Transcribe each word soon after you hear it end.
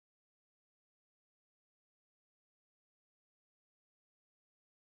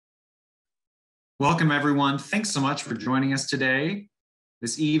Welcome, everyone. Thanks so much for joining us today,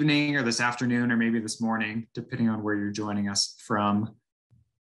 this evening, or this afternoon, or maybe this morning, depending on where you're joining us from.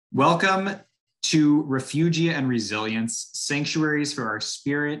 Welcome to Refugia and Resilience, Sanctuaries for Our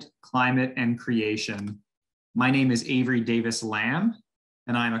Spirit, Climate, and Creation. My name is Avery Davis Lamb,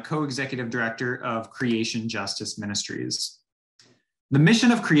 and I'm a co-executive director of Creation Justice Ministries. The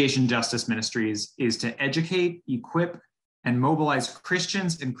mission of Creation Justice Ministries is to educate, equip, and mobilize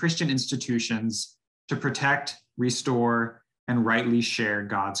Christians and Christian institutions to protect, restore, and rightly share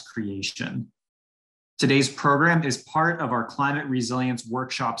God's creation. Today's program is part of our Climate Resilience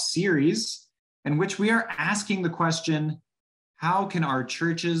Workshop series, in which we are asking the question, how can our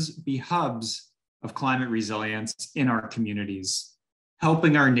churches be hubs of climate resilience in our communities,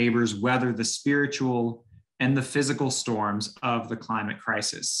 helping our neighbors weather the spiritual and the physical storms of the climate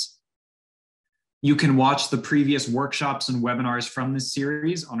crisis? You can watch the previous workshops and webinars from this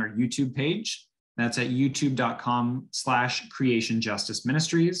series on our YouTube page. That's at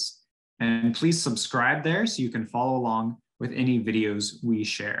youtube.com/creationjusticeministries. And please subscribe there so you can follow along with any videos we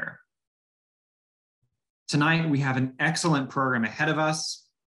share. Tonight, we have an excellent program ahead of us.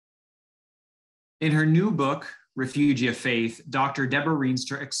 In her new book, Refugia Faith, Dr. Debra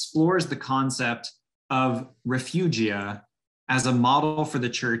Rienstra explores the concept of refugia as a model for the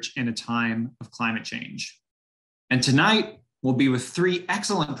church in a time of climate change. And tonight, we'll be with three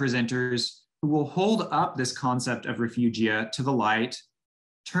excellent presenters who will hold up this concept of refugia to the light,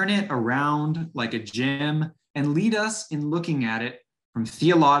 turn it around like a gem, and lead us in looking at it from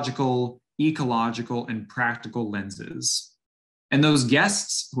theological, ecological, and practical lenses. And those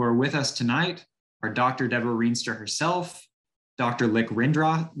guests who are with us tonight are Dr. Debra Rienstra herself, Dr. Rick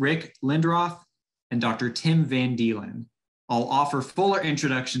Lindroth, and Dr. Tim Van Deelen. I'll offer fuller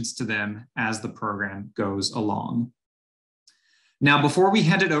introductions to them as the program goes along. Now, before we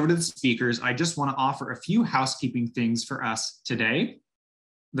hand it over to the speakers, I just want to offer a few housekeeping things for us today.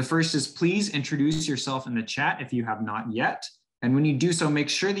 The first is please introduce yourself in the chat if you have not yet. And when you do so, make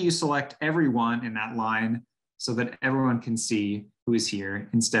sure that you select everyone in that line so that everyone can see who is here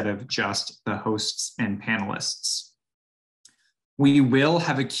instead of just the hosts and panelists. We will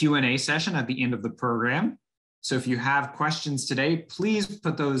have a Q&A session at the end of the program. So if you have questions today, please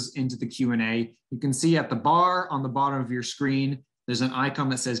put those into the Q&A. You can see at the bar on the bottom of your screen, there's an icon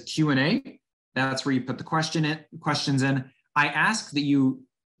that says Q&A. That's where you put the questions in. I ask that you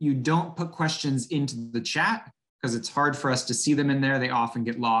don't put questions into the chat because it's hard for us to see them in there. They often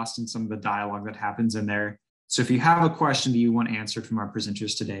get lost in some of the dialogue that happens in there. So if you have a question that you want answered from our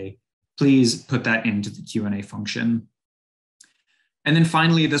presenters today, please put that into the Q&A function. And then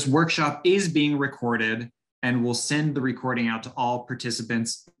finally, this workshop is being recorded, and we'll send the recording out to all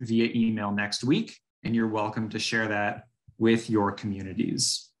participants via email next week, and you're welcome to share that with your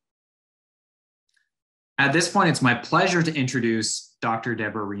communities. At this point, it's my pleasure to introduce Dr.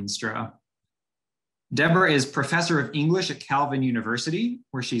 Debra Rienstra. Debra is professor of English at Calvin University,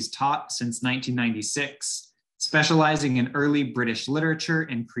 where she's taught since 1996, specializing in early British literature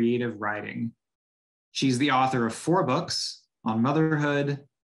and creative writing. She's the author of 4 books on motherhood,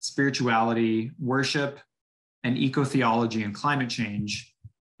 spirituality, worship, and eco-theology and climate change,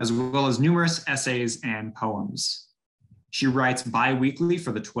 as well as numerous essays and poems. She writes bi-weekly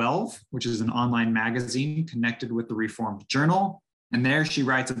for The 12, which is an online magazine connected with the Reformed Journal. And there she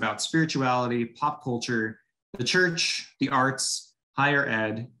writes about spirituality, pop culture, the church, the arts, higher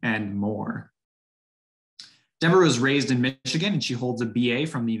ed, and more. Debra was raised in Michigan, and she holds a BA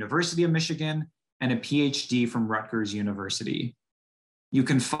from the University of Michigan and a PhD from Rutgers University. You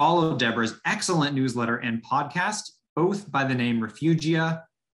can follow Debra's excellent newsletter and podcast, both by the name Refugia.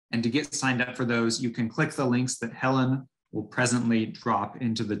 And to get signed up for those, you can click the links that Helen will presently drop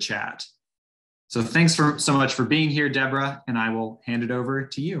into the chat. So thanks so much for being here, Debra, and I will hand it over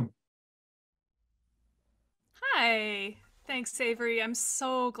to you. Hi, thanks, Avery. I'm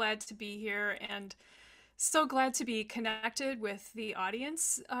so glad to be here and so glad to be connected with the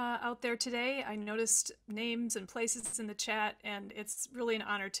audience out there today. I noticed names and places in the chat, and it's really an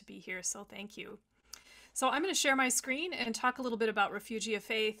honor to be here, so thank you. So I'm going to share my screen and talk a little bit about Refugia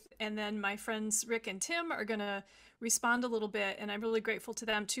Faith, and then my friends Rick and Tim are going to respond a little bit, and I'm really grateful to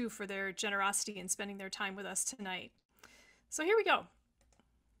them too for their generosity in spending their time with us tonight. So here we go.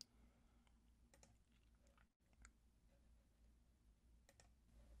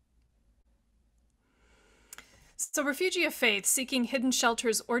 So Refugia Faith, Seeking Hidden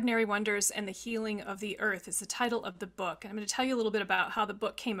Shelters, Ordinary Wonders, and the Healing of the Earth is the title of the book. And I'm going to tell you a little bit about how the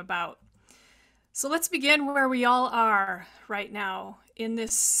book came about. So let's begin where we all are right now in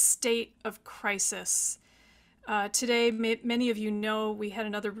this state of crisis. Today, many of you know we had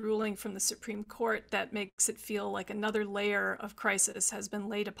another ruling from the Supreme Court that makes it feel like another layer of crisis has been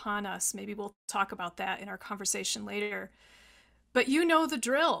laid upon us. Maybe we'll talk about that in our conversation later. But you know the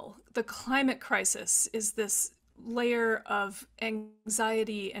drill. The climate crisis is this layer of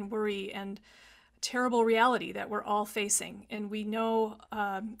anxiety and worry and terrible reality that we're all facing. And we know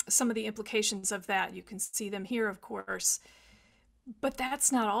some of the implications of that. You can see them here, of course. But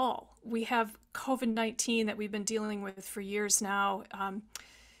that's not all. We have COVID-19 that we've been dealing with for years now.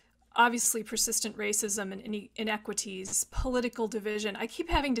 Obviously, persistent racism and inequities, political division. I keep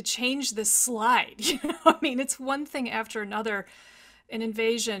having to change this slide. I mean, it's one thing after another. An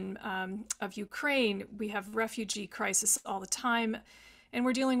invasion of Ukraine. We have refugee crisis all the time. And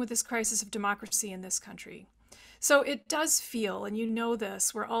we're dealing with this crisis of democracy in this country. So it does feel, and you know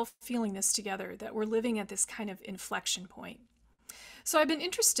this, we're all feeling this together, that we're living at this kind of inflection point. So I've been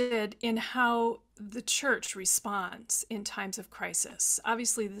interested in how the church responds in times of crisis.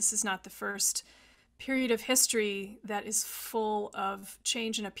 Obviously, this is not the first period of history that is full of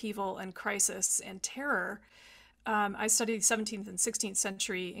change and upheaval and crisis and terror. I studied 17th and 16th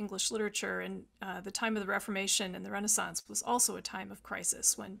century English literature, and the time of the Reformation and the Renaissance was also a time of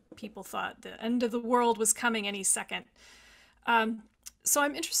crisis when people thought the end of the world was coming any second. So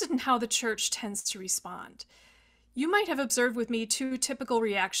I'm interested in how the church tends to respond. You might have observed with me two typical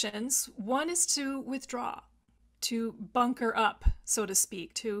reactions. One is to withdraw, to bunker up, so to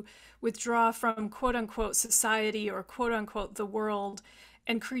speak, to withdraw from quote unquote society or quote unquote the world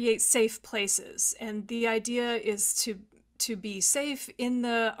and create safe places. And the idea is to be safe in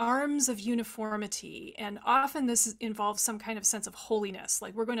the arms of uniformity. And often this involves some kind of sense of holiness,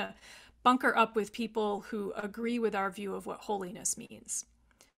 like we're going to bunker up with people who agree with our view of what holiness means.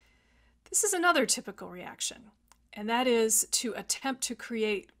 This is another typical reaction, and that is to attempt to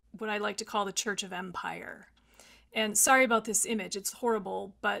create what I like to call the Church of Empire. And sorry about this image, it's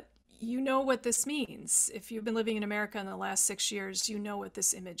horrible, but you know what this means. If you've been living in America in the last 6 years, you know what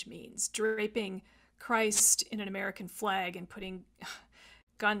this image means. Draping Christ in an American flag and putting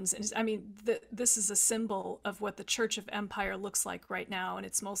guns. And I mean, this is a symbol of what the Church of Empire looks like right now in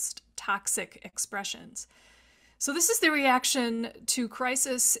its most toxic expressions. So this is the reaction to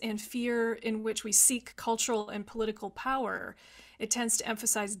crisis and fear in which we seek cultural and political power. It tends to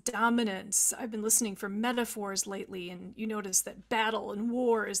emphasize dominance. I've been listening for metaphors lately, and you notice that battle and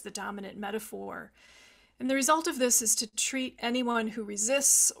war is the dominant metaphor. And the result of this is to treat anyone who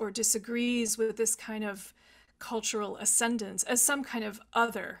resists or disagrees with this kind of cultural ascendance as some kind of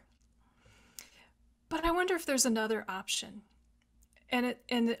other. But I wonder if there's another option. And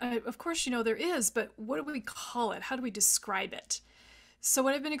of course, you know, there is, but what do we call it? How do we describe it? So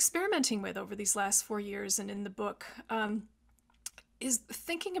what I've been experimenting with over these last 4 years and in the book is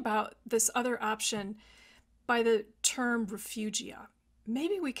thinking about this other option by the term refugia.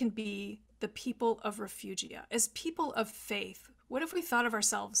 Maybe we can be the people of refugia. As people of faith, what if we thought of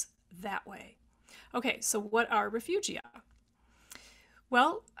ourselves that way? Okay, so what are refugia?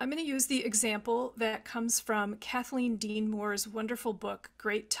 Well, I'm going to use the example that comes from Kathleen Dean Moore's wonderful book,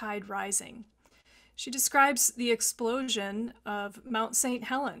 Great Tide Rising. She describes the explosion of Mount St.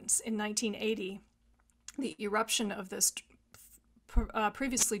 Helens in 1980, the eruption of this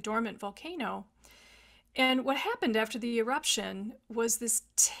previously dormant volcano. And what happened after the eruption was this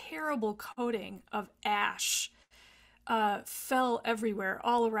terrible coating of ash fell everywhere,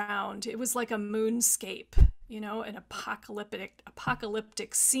 all around. It was like a moonscape, you know, an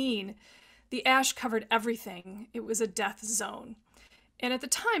apocalyptic scene. The ash covered everything. It was a death zone. And at the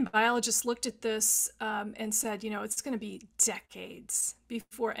time, biologists looked at this and said, you know, it's going to be decades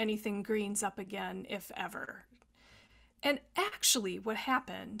before anything greens up again, if ever. And actually, what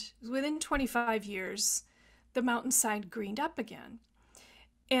happened is within 25 years, the mountainside greened up again.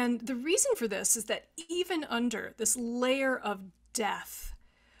 And the reason for this is that even under this layer of death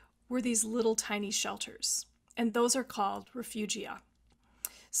were these little tiny shelters, and those are called refugia.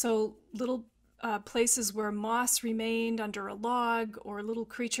 So little places where moss remained under a log, or little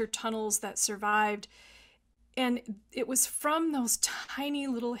creature tunnels that survived. And it was from those tiny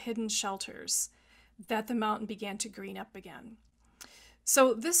little hidden shelters that the mountain began to green up again.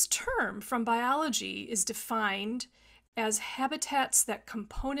 So this term from biology is defined as habitats that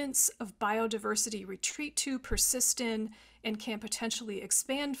components of biodiversity retreat to, persist in, and can potentially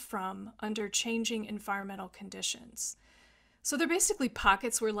expand from under changing environmental conditions. So they're basically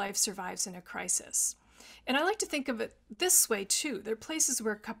pockets where life survives in a crisis. And I like to think of it this way too. They're places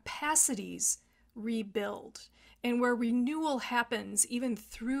where capacities rebuild and where renewal happens even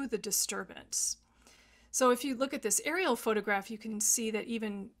through the disturbance. So if you look at this aerial photograph, you can see that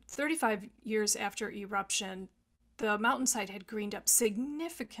even 35 years after eruption, the mountainside had greened up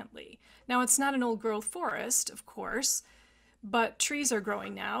significantly. Now, it's not an old growth forest, of course, but trees are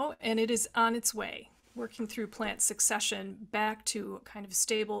growing now, and it is on its way, working through plant succession back to kind of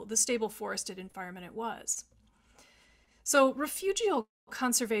the stable forested environment it was. So refugial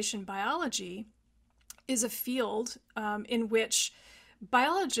conservation biology is a field in which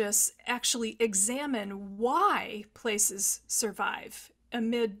biologists actually examine why places survive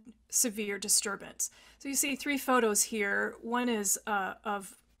amid severe disturbance. So you see 3 photos here. One is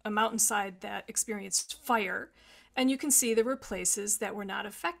of a mountainside that experienced fire, and you can see there were places that were not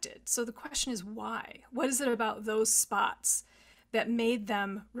affected. So the question is why? What is it about those spots that made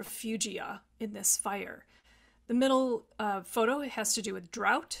them refugia in this fire? The middle photo has to do with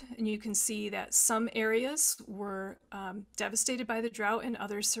drought, and you can see that some areas were devastated by the drought and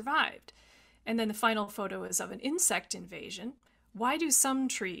others survived. And then the final photo is of an insect invasion. Why do some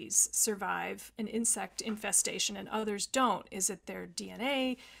trees survive an insect infestation and others don't? Is it their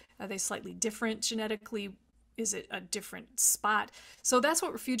DNA? Are they slightly different genetically? Is it a different spot? So that's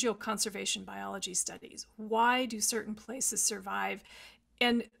what refugial conservation biology studies. Why do certain places survive?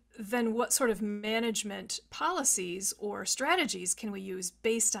 And then what sort of management policies or strategies can we use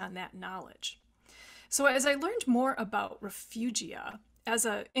based on that knowledge? So as I learned more about refugia, as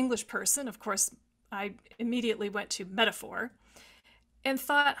an English person, of course, I immediately went to metaphor and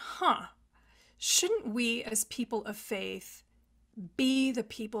thought, shouldn't we as people of faith be the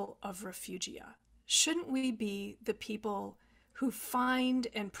people of refugia? Shouldn't we be the people who find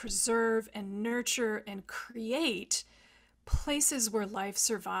and preserve and nurture and create places where life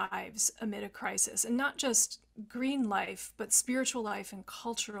survives amid a crisis, and not just green life, but spiritual life and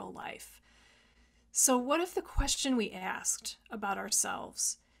cultural life? So what if the question we asked about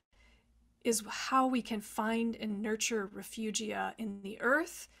ourselves is how we can find and nurture refugia in the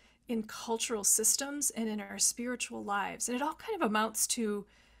earth, in cultural systems, and in our spiritual lives? And it all kind of amounts to,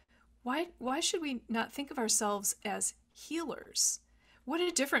 why should we not think of ourselves as healers? What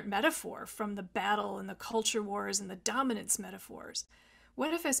a different metaphor from the battle and the culture wars and the dominance metaphors.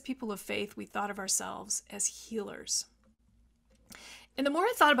 What if, as people of faith, we thought of ourselves as healers? And the more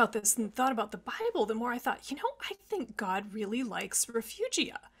I thought about this and thought about the Bible, the more I thought, I think God really likes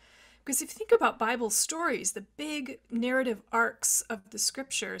refugia. Because if you think about Bible stories, the big narrative arcs of the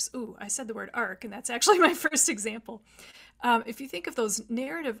scriptures, I said the word arc, and that's actually my first example. If you think of those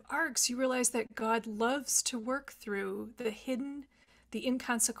narrative arcs, you realize that God loves to work through the hidden, the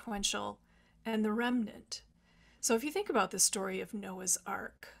inconsequential, and the remnant. So if you think about the story of Noah's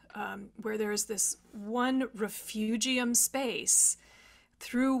Ark, where there's this one refugium space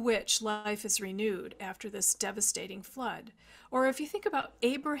through which life is renewed after this devastating flood. Or if you think about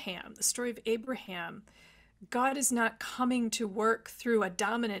Abraham, the story of Abraham, God is not coming to work through a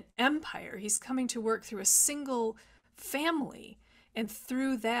dominant empire. He's coming to work through a single family, and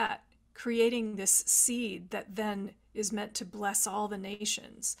through that creating this seed that then is meant to bless all the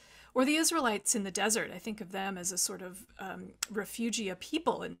nations. Or the Israelites in the desert, I think of them as a sort of refugia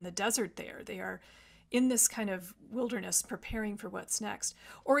people in the desert there. They are in this kind of wilderness preparing for what's next.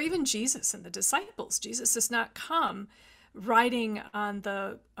 Or even Jesus and the disciples. Jesus does not come riding on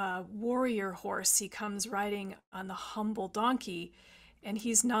the warrior horse. He comes riding on the humble donkey, and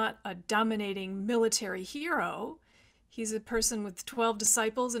he's not a dominating military hero. He's a person with 12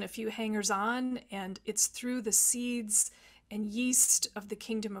 disciples and a few hangers-on, and it's through the seeds and yeast of the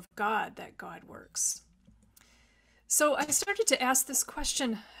kingdom of God that God works. So I started to ask this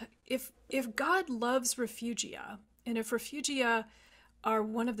question, if God loves refugia, and if refugia are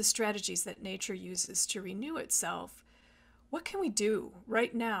one of the strategies that nature uses to renew itself, what can we do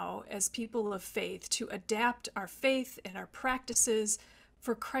right now as people of faith to adapt our faith and our practices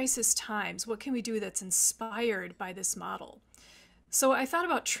for crisis times? What can we do that's inspired by this model? So I thought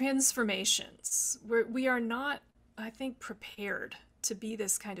about transformations. We are not, I think, prepared to be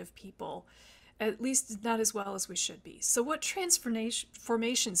this kind of people, at least not as well as we should be. So what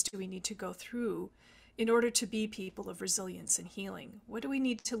transformations do we need to go through in order to be people of resilience and healing? What do we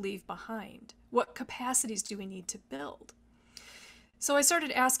need to leave behind? What capacities do we need to build? So I started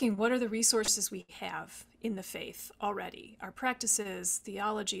asking, what are the resources we have in the faith already? Our practices,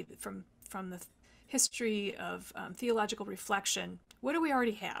 theology from the history of theological reflection. What do we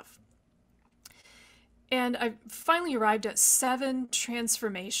already have? And I finally arrived at 7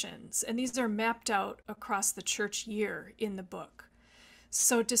 transformations, and these are mapped out across the church year in the book.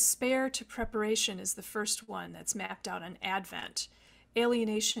 So despair to preparation is the first one that's mapped out on Advent.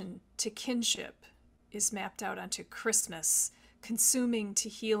 Alienation to kinship is mapped out onto Christmas. Consuming to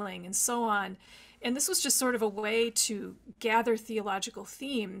healing, and so on. And this was just sort of a way to gather theological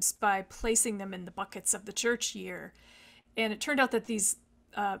themes by placing them in the buckets of the church year. And it turned out that these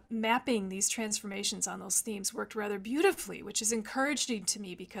mapping these transformations on those themes worked rather beautifully, which is encouraging to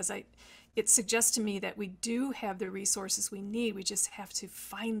me because it suggests to me that we do have the resources we need. We just have to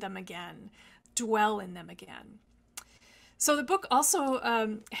find them again, dwell in them again. So the book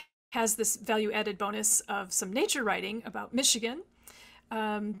also has this value-added bonus of some nature writing about Michigan,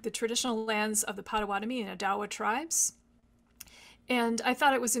 the traditional lands of the Potawatomi and Odawa tribes. And I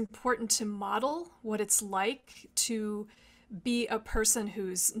thought it was important to model what it's like to be a person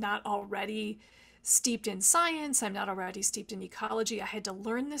who's not already steeped in science. I'm not already steeped in ecology. I had to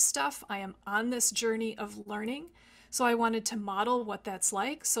learn this stuff. I am on this journey of learning. So I wanted to model what that's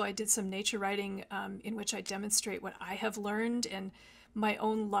like. So I did some nature writing in which I demonstrate what I have learned and my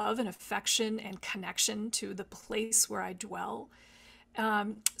own love and affection and connection to the place where I dwell.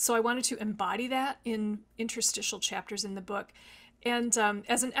 So I wanted to embody that in interstitial chapters in the book. And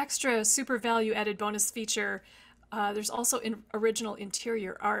as an extra super value added bonus feature, there's also original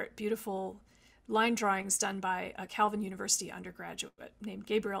interior art, beautiful line drawings done by a Calvin University undergraduate named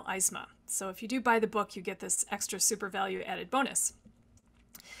Gabriel Eisma. So if you do buy the book, you get this extra super value added bonus.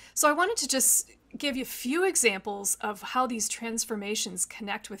 So I wanted to just give you a few examples of how these transformations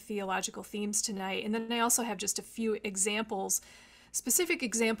connect with theological themes tonight. And then I also have just a few examples, specific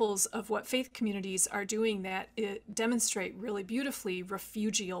examples of what faith communities are doing that demonstrate really beautifully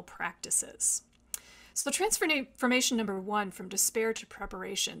refugial practices. So transformation number 1, from despair to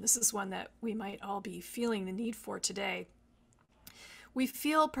preparation. This is one that we might all be feeling the need for today. We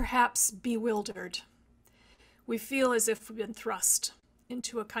feel perhaps bewildered. We feel as if we've been thrust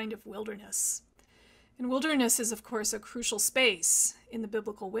into a kind of wilderness. And wilderness is, of course, a crucial space in the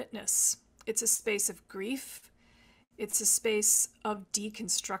biblical witness. It's a space of grief. It's a space of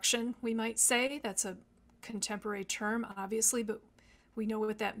deconstruction, we might say. That's a contemporary term, obviously, but we know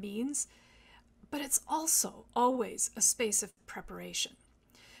what that means. But it's also always a space of preparation.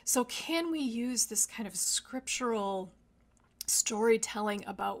 So can we use this kind of scriptural storytelling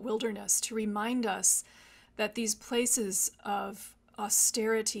about wilderness to remind us that these places of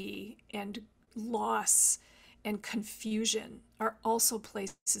austerity and loss and confusion are also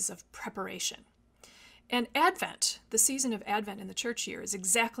places of preparation? And Advent, the season of Advent in the church year, is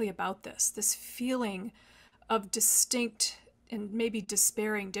exactly about this feeling of distinct and maybe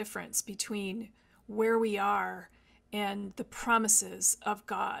despairing difference between where we are and the promises of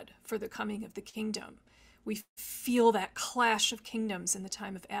God for the coming of the kingdom. We feel that clash of kingdoms in the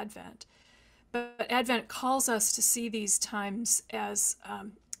time of Advent. But Advent calls us to see these times as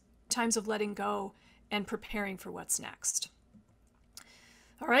times of letting go and preparing for what's next.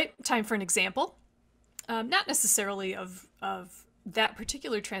 All right, time for an example. Not necessarily of that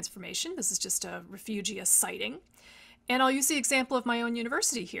particular transformation. This is just a Refugia sighting. And I'll use the example of my own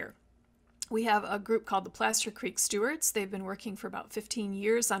university here. We have a group called the Plaster Creek Stewards. They've been working for about 15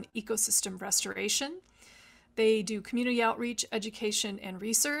 years on ecosystem restoration. They do community outreach, education, and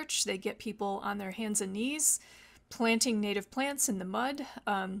research. They get people on their hands and knees, planting native plants in the mud.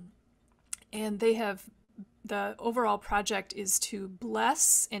 And the overall project is to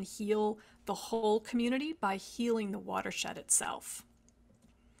bless and heal the whole community by healing the watershed itself.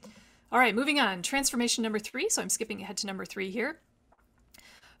 All right, moving on. Transformation number 3. So I'm skipping ahead to number 3 here.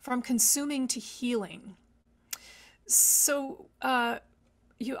 From consuming to healing. So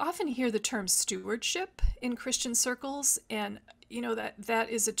you often hear the term stewardship in Christian circles, and you know that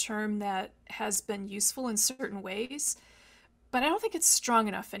is a term that has been useful in certain ways, but I don't think it's strong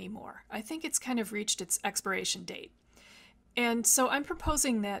enough anymore. I think it's kind of reached its expiration date. And so I'm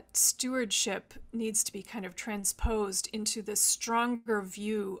proposing that stewardship needs to be kind of transposed into this stronger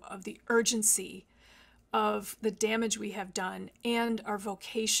view of the urgency of the damage we have done and our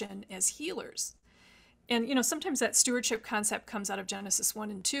vocation as healers. And, you know, sometimes that stewardship concept comes out of Genesis 1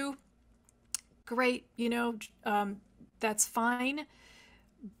 and 2. Great, that's fine.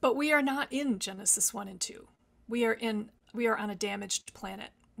 But we are not in Genesis 1 and 2. We are on a damaged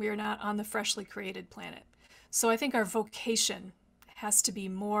planet. We are not on the freshly created planet. So I think our vocation has to be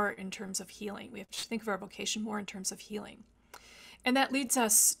more in terms of healing. We have to think of our vocation more in terms of healing. And that leads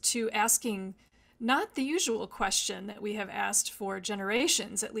us to asking not the usual question that we have asked for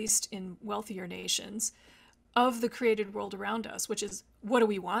generations, at least in wealthier nations, of the created world around us, which is, what do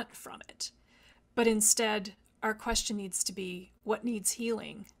we want from it? But instead, our question needs to be, what needs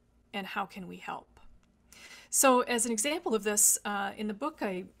healing and how can we help? So as an example of this, in the book,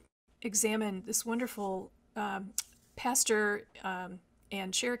 I examine this wonderful pastor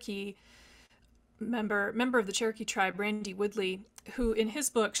and Cherokee member of the Cherokee tribe, Randy Woodley, who in his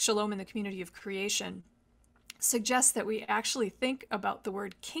book, Shalom in the Community of Creation, suggests that we actually think about the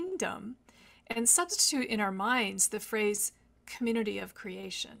word kingdom and substitute in our minds the phrase community of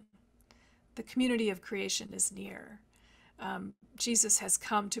creation. The community of creation is near. Jesus has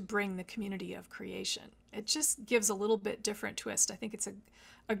come to bring the community of creation. It just gives a little bit different twist. I think it's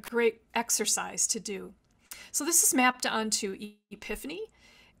a great exercise to do. So this is mapped onto Epiphany,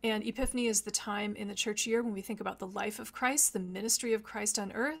 and Epiphany is the time in the church year when we think about the life of Christ, the ministry of Christ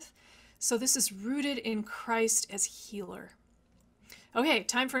on earth. So this is rooted in Christ as healer. Okay,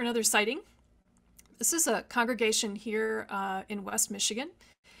 time for another sighting. This is a congregation here in West Michigan,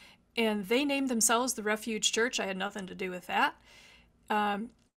 and they named themselves the Refuge Church. I had nothing to do with that.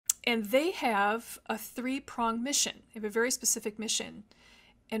 And they have a three-pronged mission. They have a very specific mission.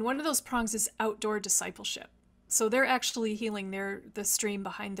 And one of those prongs is outdoor discipleship. So they're actually healing the stream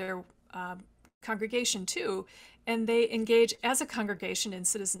behind their congregation too. And they engage as a congregation in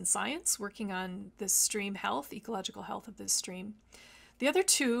citizen science, working on the stream health, ecological health of this stream. The other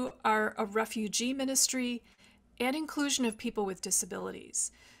two are a refugee ministry and inclusion of people with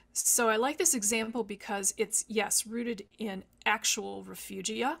disabilities. So I like this example because it's, yes, rooted in actual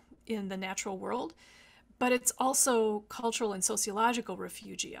refugia in the natural world, but it's also cultural and sociological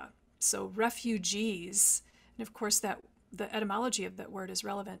refugia. So refugees, and of course the etymology of that word is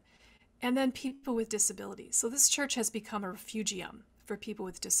relevant, and then people with disabilities. So this church has become a refugium for people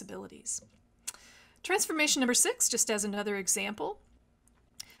with disabilities. Transformation number 6, just as another example,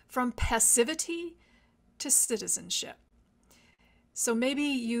 from passivity to citizenship. So maybe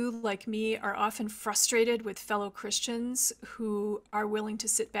you, like me, are often frustrated with fellow Christians who are willing to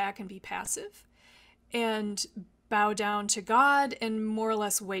sit back and be passive and bow down to God and more or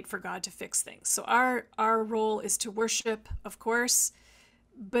less wait for God to fix things. So our role is to worship, of course,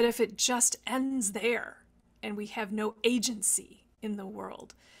 but if it just ends there and we have no agency in the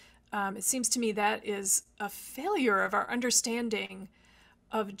world, it seems to me that is a failure of our understanding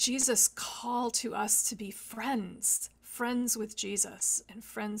of Jesus' call to us to be friends with Jesus and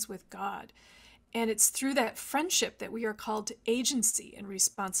friends with God. And it's through that friendship that we are called to agency and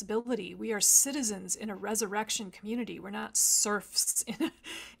responsibility. We are citizens in a resurrection community. We're not serfs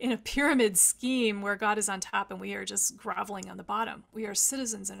in a pyramid scheme where God is on top and we are just groveling on the bottom. We are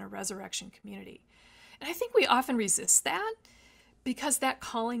citizens in a resurrection community. And I think we often resist that because that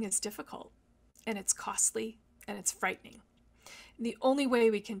calling is difficult and it's costly and it's frightening. And the only way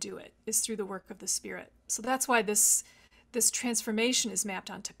we can do it is through the work of the Spirit. So that's why this transformation is mapped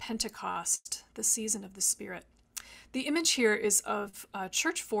onto Pentecost, the season of the Spirit. The image here is of a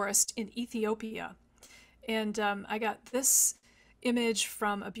church forest in Ethiopia. And I got this image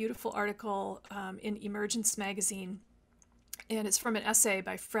from a beautiful article in Emergence magazine. And it's from an essay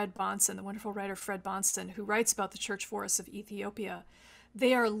by Fred Bonson, the wonderful writer Fred Bonson, who writes about the church forests of Ethiopia.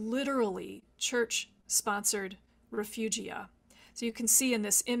 They are literally church-sponsored refugia. So you can see in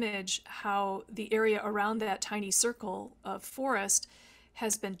this image how the area around that tiny circle of forest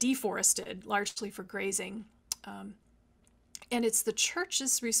has been deforested, largely for grazing. And it's the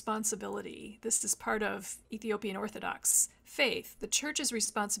church's responsibility. This is part of Ethiopian Orthodox faith. The church's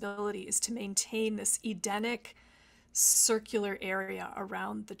responsibility is to maintain this Edenic circular area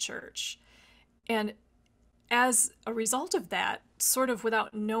around the church. And as a result of that, sort of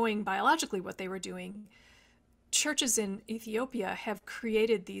without knowing biologically what they were doing, churches in Ethiopia have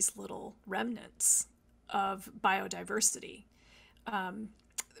created these little remnants of biodiversity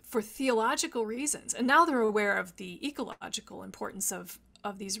for theological reasons. And now they're aware of the ecological importance of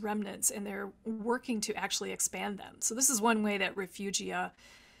these remnants, and they're working to actually expand them. So this is one way that refugia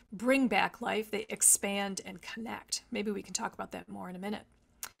bring back life. They expand and connect. Maybe we can talk about that more in a minute.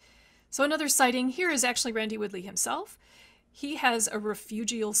 So another sighting here is actually Randy Woodley himself. He has a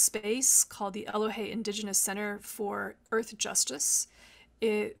refugial space called the Elohe Indigenous Center for Earth Justice.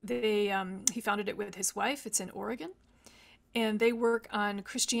 He founded it with his wife. It's in Oregon. And they work on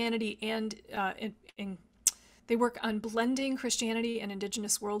Christianity and they work on blending Christianity and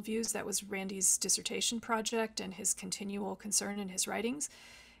indigenous worldviews. That was Randy's dissertation project and his continual concern in his writings.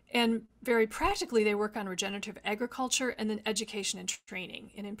 And very practically, they work on regenerative agriculture and then education and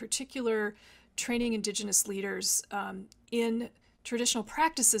training. And in particular, training indigenous leaders in traditional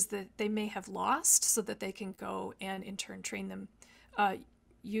practices that they may have lost so that they can go and in turn train them,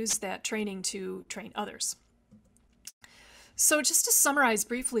 use that training to train others. So just to summarize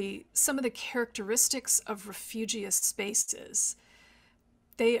briefly some of the characteristics of refugious spaces,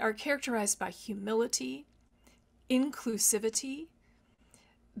 they are characterized by humility, inclusivity,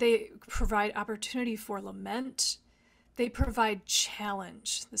 they provide opportunity for lament, they provide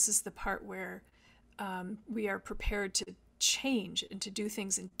challenge. This is the part where we are prepared to change and to do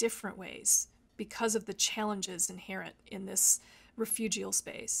things in different ways because of the challenges inherent in this refugial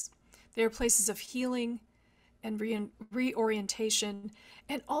space. They are places of healing and reorientation,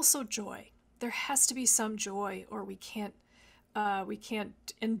 and also joy. There has to be some joy, or we can't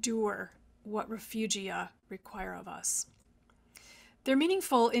endure what refugia require of us. They're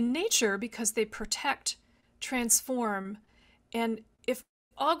meaningful in nature because they protect, transform, and if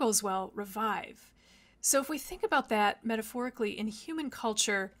all goes well, revive. So if we think about that metaphorically in human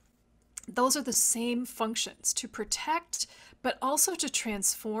culture, those are the same functions: to protect, but also to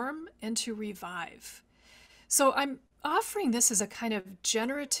transform and to revive. So I'm offering this as a kind of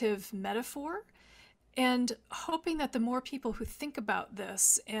generative metaphor, and hoping that the more people who think about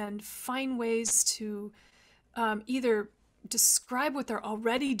this and find ways to either describe what they're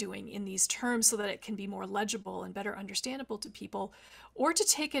already doing in these terms so that it can be more legible and better understandable to people, or to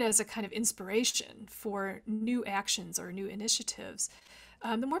take it as a kind of inspiration for new actions or new initiatives.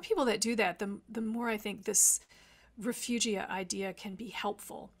 The more people that do that, the more I think this refugia idea can be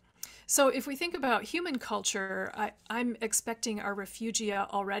helpful. So if we think about human culture, I'm expecting our refugia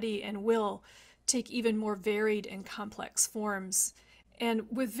already and will take even more varied and complex forms, and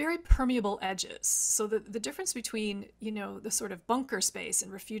with very permeable edges. So the difference between, the sort of bunker space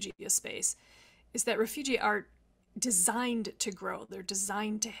and refugia space is that refugia are designed to grow. They're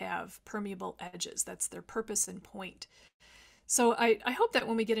designed to have permeable edges. That's their purpose and point. So I hope that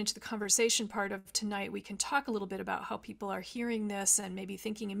when we get into the conversation part of tonight, we can talk a little bit about how people are hearing this and maybe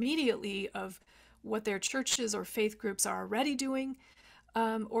thinking immediately of what their churches or faith groups are already doing,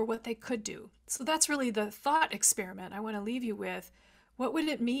 or what they could do. So that's really the thought experiment I want to leave you with. What would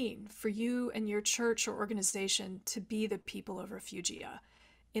it mean for you and your church or organization to be the people of refugia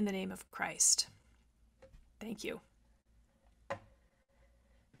in the name of Christ? Thank you.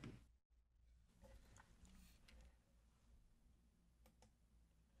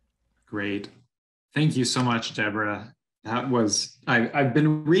 Great. Thank you so much, Deborah. I've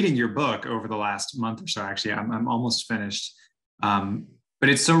been reading your book over the last month or so, actually. I'm almost finished. But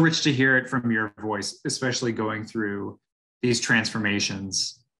it's so rich to hear it from your voice, especially going through these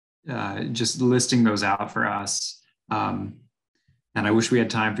transformations, just listing those out for us. And I wish we had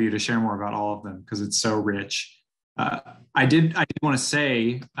time for you to share more about all of them because it's so rich. I did want to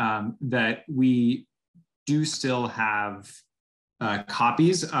say that we do still have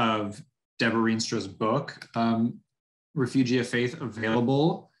copies of Debra Rienstra's book, Refugia Faith,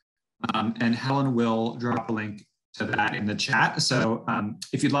 available. And Helen will drop a link to that in the chat. So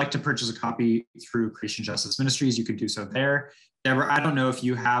if you'd like to purchase a copy through Creation Justice Ministries, you could do so there. Deborah, I don't know if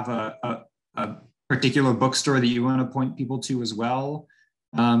you have a particular bookstore that you want to point people to as well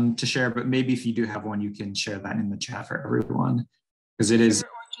to share, but maybe if you do have one, you can share that in the chat for everyone, because it is. Or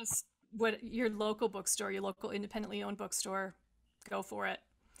just what your local bookstore, your local independently owned bookstore, go for it.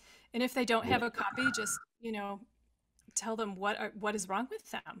 And if they don't have a copy, just, tell them what is wrong with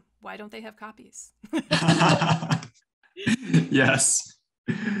them. Why don't they have copies? Yes.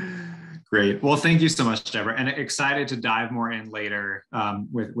 Great. Well, thank you so much, Deborah, and excited to dive more in later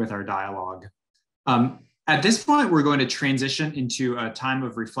with our dialogue. At this point, we're going to transition into a time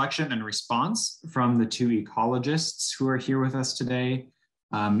of reflection and response from the two ecologists who are here with us today.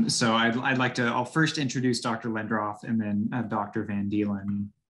 So I'll first introduce Dr. Lindroth and then Dr. Van Deelen.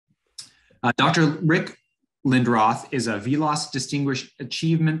 Dr. Rick Lindroth is a VLOS Distinguished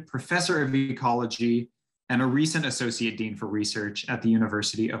Achievement Professor of Ecology and a recent Associate Dean for Research at the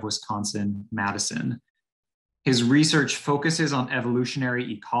University of Wisconsin-Madison. His research focuses on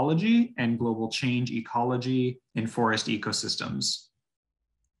evolutionary ecology and global change ecology in forest ecosystems.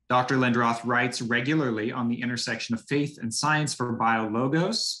 Dr. Lindroth writes regularly on the intersection of faith and science for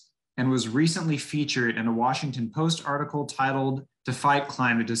BioLogos and was recently featured in a Washington Post article titled, "To Fight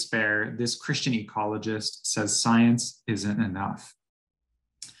Climate Despair, This Christian Ecologist Says Science Isn't Enough."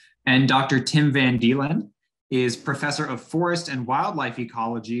 And Dr. Tim Van Deelen is Professor of Forest and Wildlife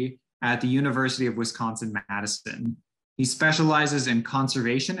Ecology at the University of Wisconsin-Madison. He specializes in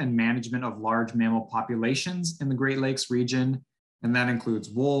conservation and management of large mammal populations in the Great Lakes region, and that includes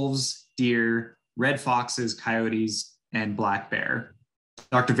wolves, deer, red foxes, coyotes, and black bear.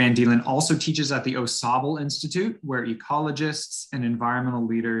 Dr. Van Deelen also teaches at the Osable Institute, where ecologists and environmental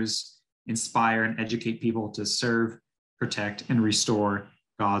leaders inspire and educate people to serve, protect, and restore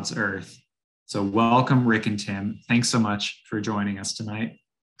God's earth. So welcome, Rick and Tim. Thanks so much for joining us tonight.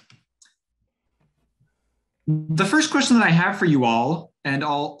 The first question that I have for you all, and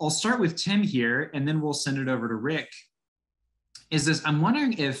I'll start with Tim here, and then we'll send it over to Rick, is this: I'm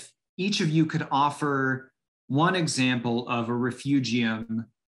wondering if each of you could offer one example of a refugium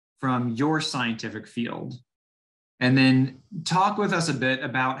from your scientific field. And then talk with us a bit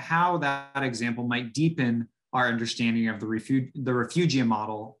about how that example might deepen our understanding of the refugia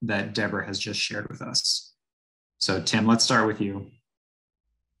model that Debra has just shared with us. So Tim, let's start with you.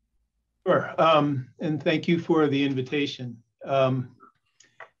 Sure, and thank you for the invitation. I'm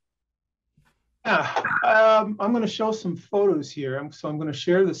going to show some photos here. So I'm going to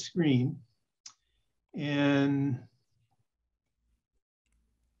share the screen. And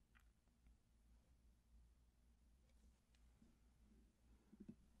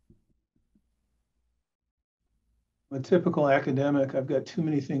I'm a typical academic. I've got too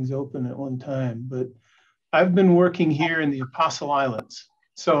many things open at one time, but I've been working here in the Apostle Islands.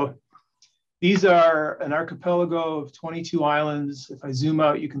 So these are an archipelago of 22 islands. If I zoom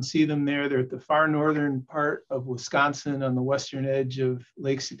out, you can see them there. They're at the far northern part of Wisconsin on the western edge of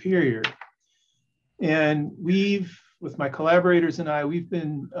Lake Superior. And with my collaborators and I, we've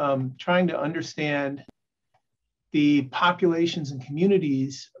been trying to understand the populations and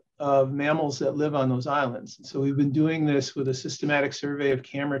communities of mammals that live on those islands. So we've been doing this with a systematic survey of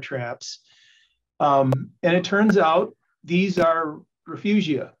camera traps. And it turns out these are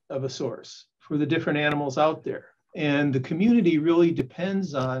refugia of a source for the different animals out there. And the community really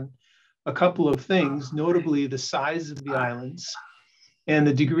depends on a couple of things, notably the size of the islands and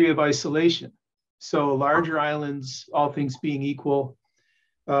the degree of isolation. So larger islands, all things being equal,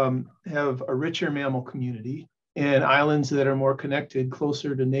 have a richer mammal community, and islands that are more connected,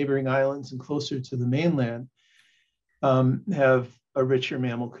 closer to neighboring islands and closer to the mainland, have a richer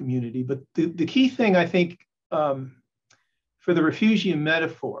mammal community. But the key thing, I think, for the refugia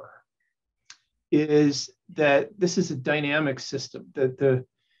metaphor is that this is a dynamic system, that the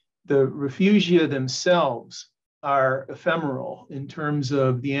refugia themselves are ephemeral in terms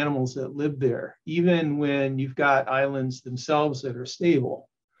of the animals that live there, even when you've got islands themselves that are stable.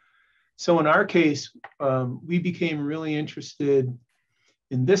 So in our case, we became really interested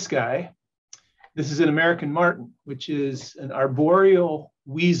in this guy. This is an American marten, which is an arboreal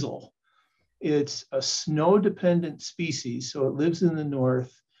weasel. It's a snow-dependent species, so it lives in the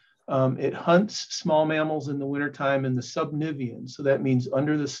north. It hunts small mammals in the wintertime in the subnivean, so that means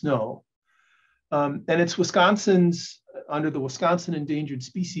under the snow. And it's under the Wisconsin Endangered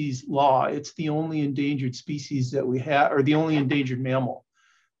Species Law, it's the only endangered species that we have, or the only endangered mammal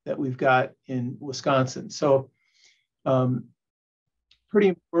that we've got in Wisconsin. So pretty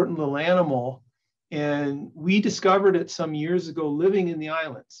important little animal. And we discovered it some years ago living in the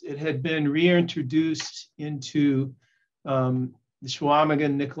islands. It had been reintroduced into the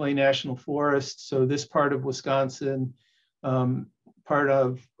Chequamegon-Nicolet National Forest. So this part of Wisconsin, part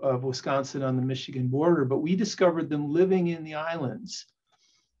of Wisconsin on the Michigan border, but we discovered them living in the islands.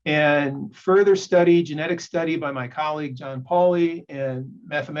 And further study, genetic study by my colleague, John Pauly, and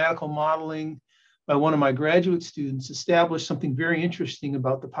mathematical modeling by one of my graduate students established something very interesting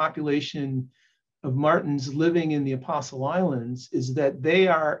about the population of martens living in the Apostle Islands, is that they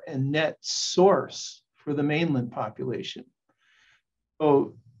are a net source for the mainland population.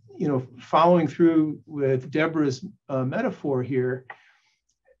 So, following through with Debra's metaphor here,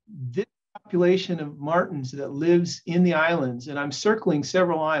 this population of martens that lives in the islands, and I'm circling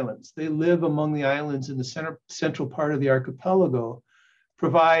several islands, they live among the islands in the central part of the archipelago,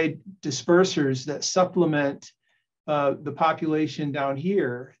 provide dispersers that supplement the population down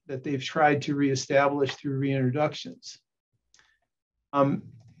here that they've tried to reestablish through reintroductions.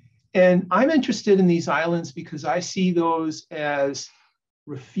 And I'm interested in these islands because I see those as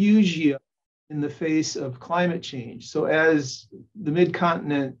refugia in the face of climate change. So as the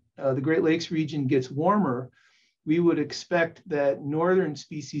mid-continent, the Great Lakes region gets warmer, we would expect that northern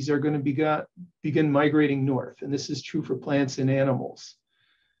species are going to begin migrating north. And this is true for plants and animals.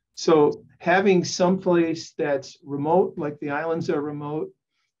 So having some place that's remote, like the islands are remote,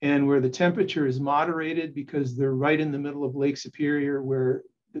 and where the temperature is moderated because they're right in the middle of Lake Superior where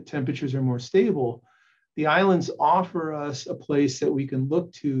the temperatures are more stable, the islands offer us a place that we can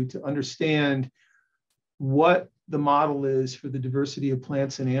look to understand what the model is for the diversity of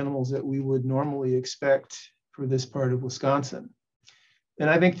plants and animals that we would normally expect for this part of Wisconsin. And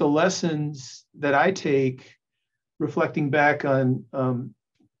I think the lessons that I take, reflecting back on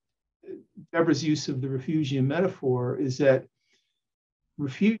Debra's use of the refugia metaphor, is that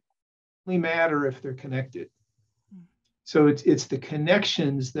refugia only matter if they're connected. So it's the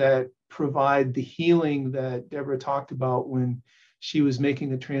connections that provide the healing that Debra talked about when she was making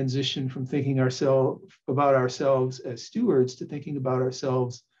the transition from thinking about ourselves as stewards to thinking about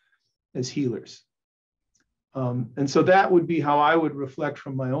ourselves as healers. And so that would be how I would reflect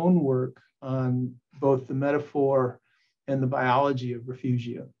from my own work on both the metaphor and the biology of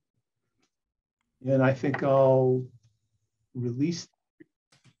refugia. And I think I'll release.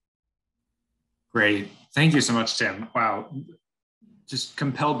 Great. Thank you so much, Tim. Wow. Just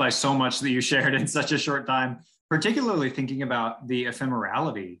compelled by so much that you shared in such a short time, particularly thinking about the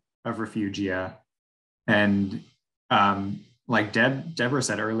ephemerality of refugia. And like Debra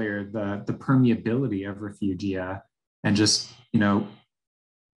said earlier, the permeability of refugia, and just,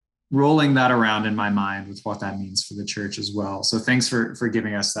 rolling that around in my mind with what that means for the church as well. So thanks for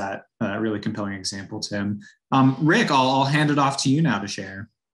giving us that really compelling example, Tim. Rick, I'll hand it off to you now to share.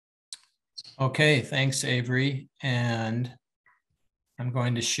 Okay, thanks, Avery. And I'm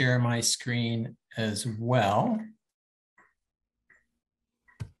going to share my screen as well.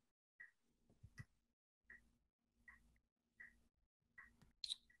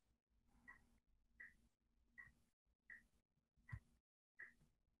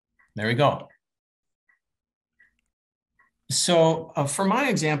 There we go. So for my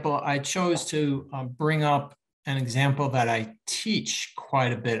example, I chose to bring up an example that I teach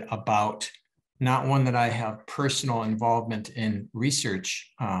quite a bit about, not one that I have personal involvement in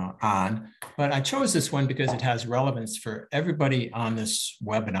research on, but I chose this one because it has relevance for everybody on this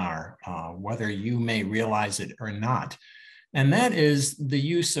webinar, whether you may realize it or not. And that is the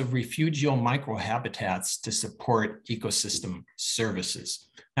use of refugial microhabitats to support ecosystem services.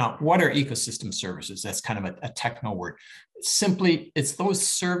 Now, what are ecosystem services? That's kind of a techno word. Simply, it's those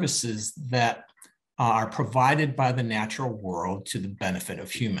services that are provided by the natural world to the benefit of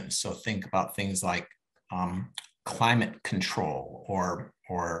humans. So think about things like climate control or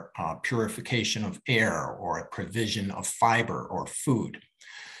purification of air, or provision of fiber or food.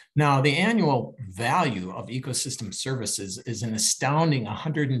 Now, the annual value of ecosystem services is an astounding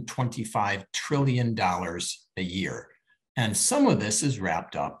 $125 trillion a year. And some of this is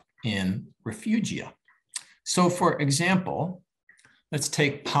wrapped up in refugia. So for example, let's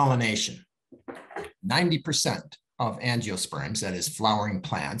take pollination. 90% of angiosperms, that is flowering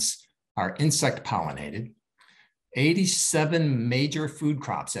plants, are insect pollinated. 87 major food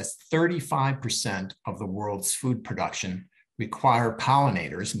crops, that's 35% of the world's food production, require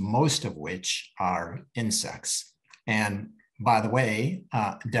pollinators, most of which are insects. And by the way,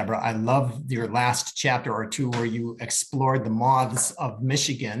 Debra, I love your last chapter or two where you explored the moths of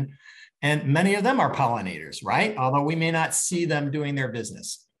Michigan, and many of them are pollinators, right? Although we may not see them doing their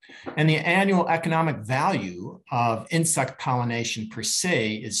business. And the annual economic value of insect pollination per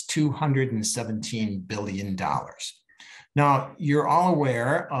se is $217 billion. Now, you're all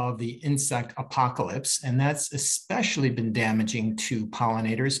aware of the insect apocalypse, and that's especially been damaging to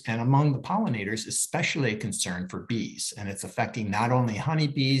pollinators, and among the pollinators, especially a concern for bees. And it's affecting not only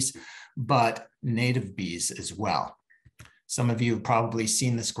honeybees, but native bees as well. Some of you have probably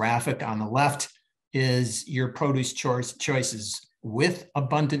seen this graphic. On the left is your produce choices with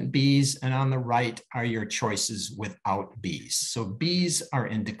abundant bees, and on the right are your choices without bees. So bees are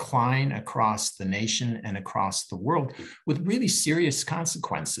in decline across the nation and across the world, with really serious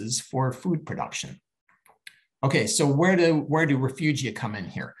consequences for food production. Okay, so where do refugia come in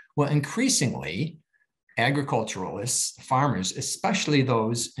here? Well, increasingly, agriculturalists, farmers, especially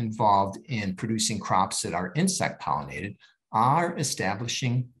those involved in producing crops that are insect pollinated, are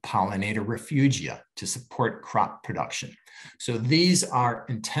establishing pollinator refugia to support crop production. So these are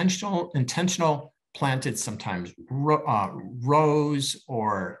intentional planted, sometimes rows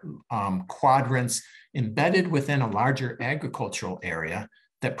or quadrants embedded within a larger agricultural area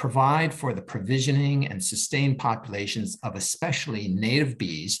that provide for the provisioning and sustained populations of especially native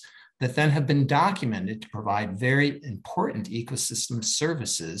bees that then have been documented to provide very important ecosystem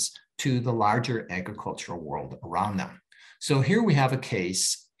services to the larger agricultural world around them. So here we have a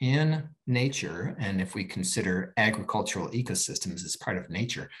case in nature, and if we consider agricultural ecosystems as part of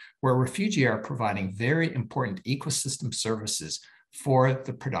nature, where refugia are providing very important ecosystem services for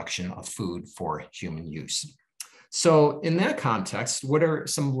the production of food for human use. So in that context, what are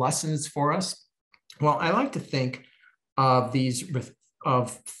some lessons for us? Well, I like to think of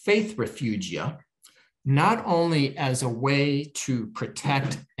faith refugia, not only as a way to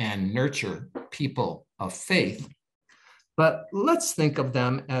protect and nurture people of faith, but let's think of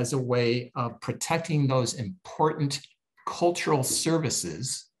them as a way of protecting those important cultural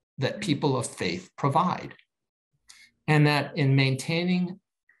services that people of faith provide. And that in maintaining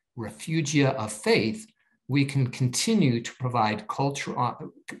refugia of faith, we can continue to provide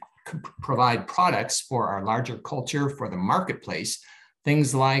provide products for our larger culture, for the marketplace,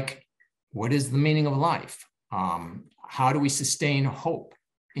 things like, what is the meaning of life? How do we sustain hope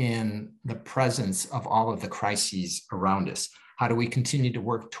in the presence of all of the crises around us? How do we continue to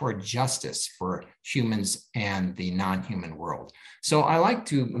work toward justice for humans and the non-human world? So I like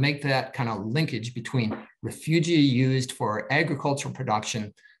to make that kind of linkage between refugia used for agricultural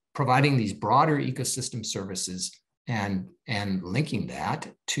production, providing these broader ecosystem services, and linking that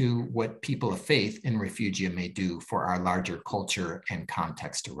to what people of faith in refugia may do for our larger culture and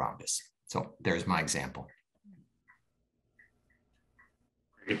context around us. So there's my example.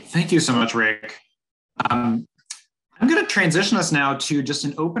 Great. Thank you so much, Rick. I'm going to transition us now to just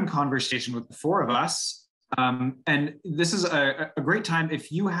an open conversation with the four of us. And this is a great time.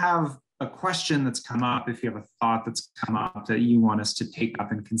 If you have a question that's come up, if you have a thought that's come up that you want us to take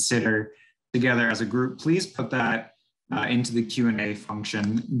up and consider together as a group, please put that into the Q&A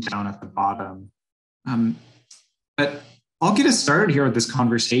function down at the bottom. But I'll get us started here with this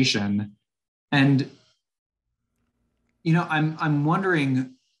conversation. And, you know, I'm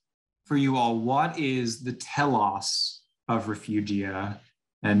wondering for you all, what is the telos of refugia?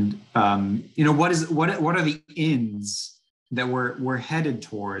 And, you know, what are the ends that we're headed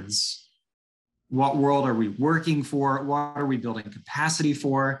towards? What world are we working for? What are we building capacity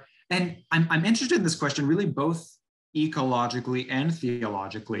for? And I'm interested in this question really both ecologically and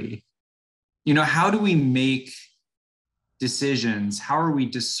theologically. You know, how do we make decisions? How are we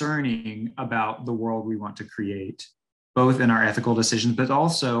discerning about the world we want to create, both in our ethical decisions, but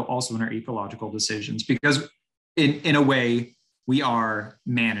also in our ecological decisions? Because in a way, we are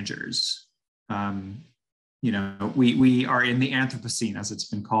managers. You know, we are in the Anthropocene, as it's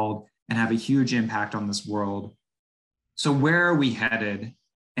been called, and have a huge impact on this world. So where are we headed,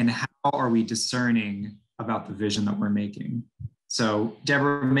 and how are we discerning about the vision that we're making? So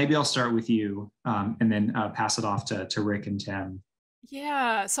Debra, maybe I'll start with you and then pass it off to Rick and Tim.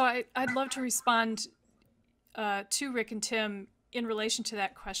 Yeah, so I'd love to respond to Rick and Tim in relation to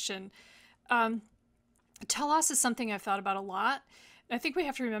that question. Telos is something I've thought about a lot. I think we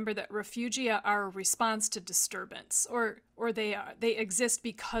have to remember that refugia are a response to disturbance, or they exist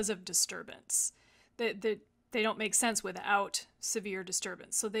because of disturbance. They don't make sense without severe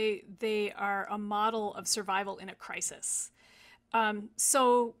disturbance. So they are a model of survival in a crisis.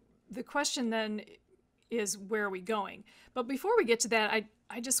 So the question then is, where are we going? But before we get to that,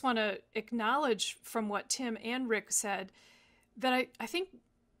 I just want to acknowledge from what Tim and Rick said that I think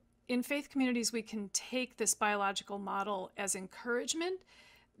in faith communities we can take this biological model as encouragement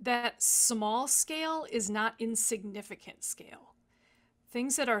that small scale is not insignificant scale.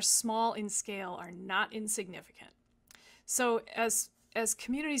 Things that are small in scale are not insignificant. So as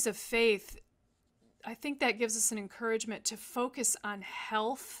communities of faith, I think that gives us an encouragement to focus on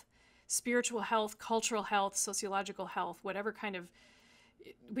health, spiritual health, cultural health, sociological health, whatever kind of,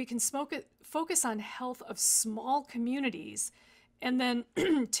 we can focus on health of small communities. And then,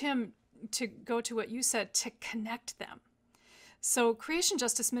 Tim, to go to what you said, to connect them. So Creation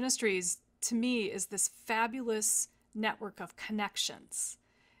Justice Ministries, to me, is this fabulous network of connections.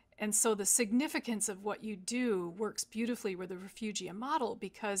 And so the significance of what you do works beautifully with the Refugia model,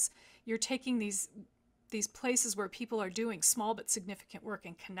 because you're taking these places where people are doing small but significant work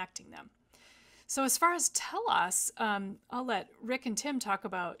and connecting them. So as far as telos, I'll let Rick and Tim talk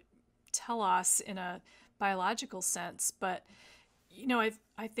about telos in a biological sense, but you know,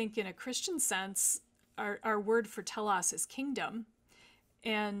 I think in a Christian sense, our word for telos is kingdom.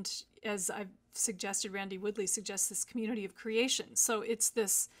 And as I've suggested, Randy Woodley suggests this community of creation. So it's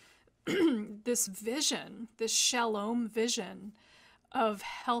this this vision, this shalom vision of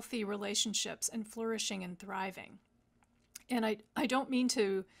healthy relationships and flourishing and thriving. And I don't mean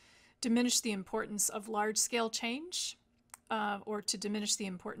to diminish the importance of large-scale change or to diminish the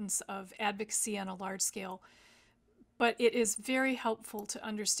importance of advocacy on a large scale, but it is very helpful to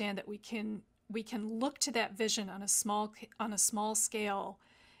understand that we can look to that vision on a small scale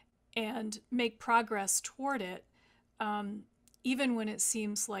and make progress toward it, even when it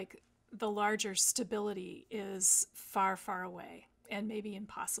seems like the larger stability is far, far away and maybe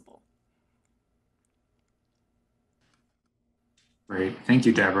impossible. Great. Thank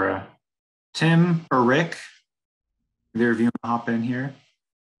you, Debra. Tim or Rick, either of you want to hop in here?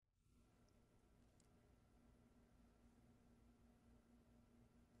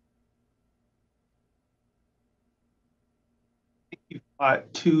 You've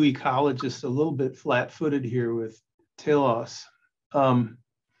got two ecologists a little bit flat-footed here with telos. I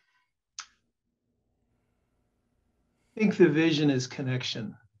think the vision is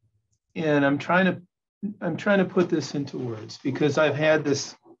connection, and I'm trying to put this into words because I've had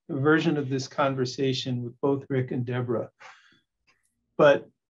this version of this conversation with both Rick and Debra. But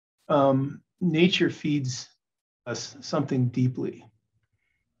nature feeds us something deeply,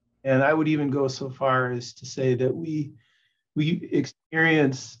 and I would even go so far as to say that we we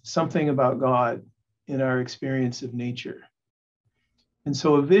experience something about God in our experience of nature. And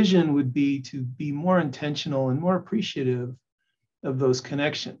so a vision would be to be more intentional and more appreciative of those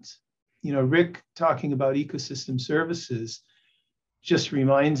connections. You know, Rick talking about ecosystem services just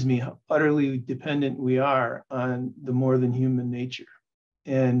reminds me how utterly dependent we are on the more than human nature.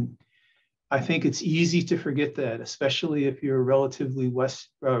 And I think it's easy to forget that, especially if you're a relatively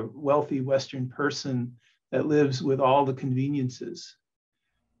wealthy Western person that lives with all the conveniences.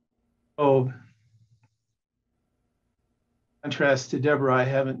 Oh, contrast to Debra, I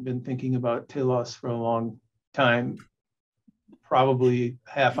haven't been thinking about telos for a long time, probably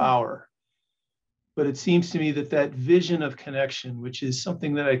half hour. But it seems to me that that vision of connection, which is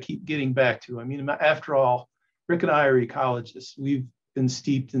something that I keep getting back to. I mean, after all, Rick and I are ecologists. We've been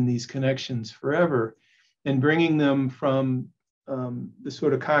steeped in these connections forever, and bringing them from the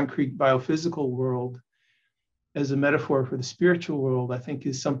sort of concrete biophysical world as a metaphor for the spiritual world, I think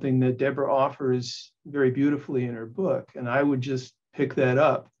is something that Debra offers very beautifully in her book. And I would just pick that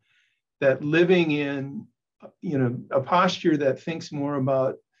up, that living in, you know, a posture that thinks more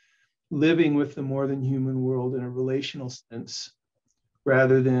about living with the more than human world in a relational sense,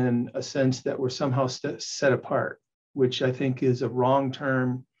 rather than a sense that we're somehow set apart, which I think is a wrong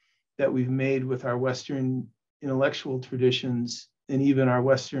term that we've made with our Western intellectual traditions and even our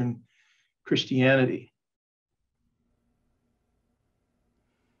Western Christianity.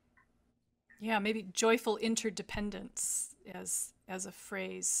 Yeah, maybe joyful interdependence as a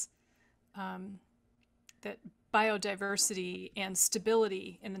phrase, that biodiversity and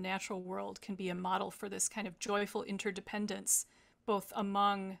stability in the natural world can be a model for this kind of joyful interdependence, both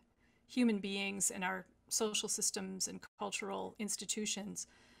among human beings and our social systems and cultural institutions,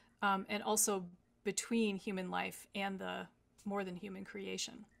 and also between human life and the more than human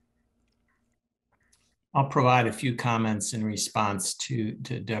creation. I'll provide a few comments in response to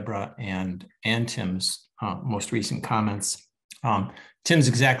Debra and Tim's most recent comments. Tim's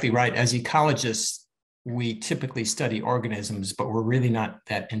exactly right. As ecologists, we typically study organisms, but we're really not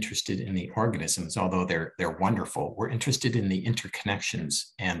that interested in the organisms, although they're wonderful. We're interested in the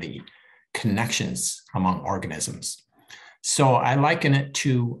interconnections and the connections among organisms. So I liken it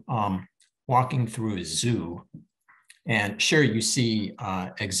to walking through a zoo. And sure, you see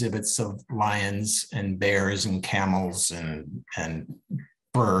exhibits of lions and bears and camels and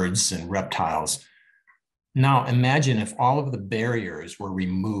birds and reptiles. Now imagine if all of the barriers were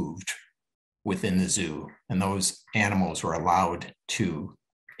removed within the zoo and those animals were allowed to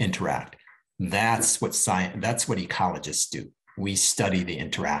interact. That's what ecologists do. We study the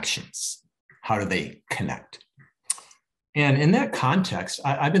interactions. How do they connect? And in that context,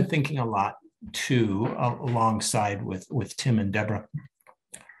 I've been thinking a lot too, alongside with Tim and Debra,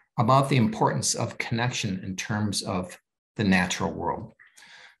 about the importance of connection in terms of the natural world.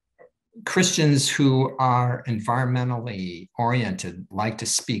 Christians who are environmentally oriented like to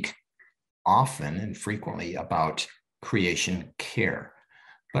speak often and frequently about creation care.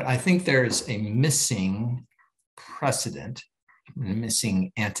 But I think there's a missing precedent,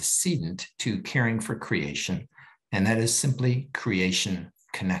 missing antecedent to caring for creation, and that is simply creation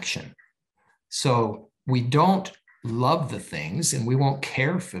connection. So we don't love the things and we won't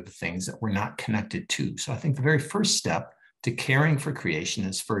care for the things that we're not connected to. So I think the very first step to caring for creation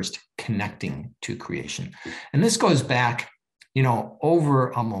is first connecting to creation. And this goes back, you know, over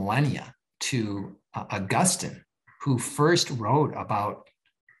a millennia to Augustine, who first wrote about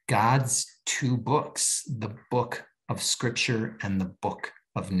God's two books, the book of scripture and the book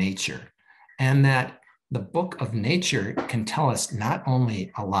of nature. And that the book of nature can tell us not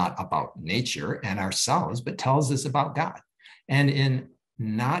only a lot about nature and ourselves, but tells us about God. And in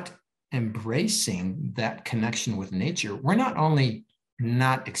not embracing that connection with nature, we're not only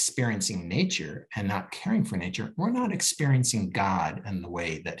not experiencing nature and not caring for nature, we're not experiencing God in the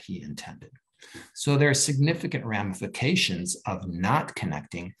way that he intended. So there are significant ramifications of not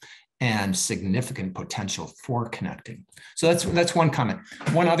connecting and significant potential for connecting. So that's one comment.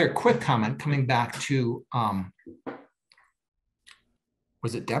 One other quick comment coming back to,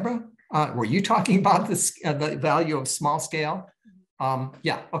 was it Debra? Were you talking about this, the value of small scale?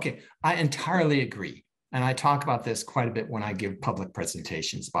 Yeah, okay, I entirely agree. And I talk about this quite a bit when I give public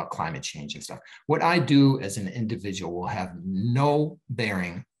presentations about climate change and stuff. What I do as an individual will have no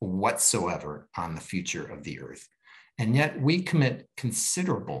bearing whatsoever on the future of the earth. And yet we commit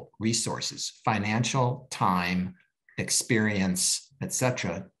considerable resources, financial, time, experience,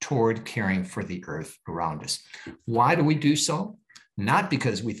 etc., toward caring for the earth around us. Why do we do so? Not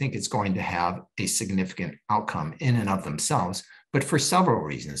because we think it's going to have a significant outcome in and of themselves, but for several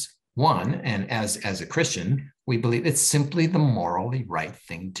reasons. One, and as a Christian, we believe it's simply the morally right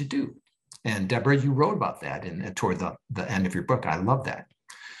thing to do. And Deborah, you wrote about that toward the end of your book. I love that.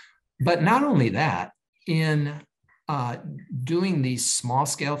 But not only that, in doing these small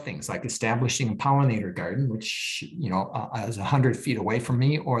scale things like establishing a pollinator garden, which is 100 feet away from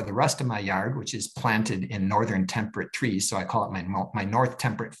me, or the rest of my yard, which is planted in northern temperate trees. So I call it my north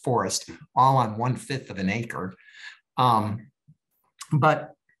temperate forest, all on 1/5 of an acre.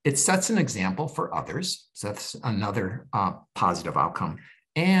 But it sets an example for others. So that's another positive outcome.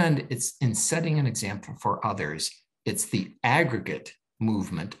 And it's in setting an example for others, it's the aggregate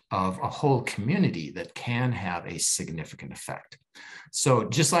movement of a whole community that can have a significant effect. So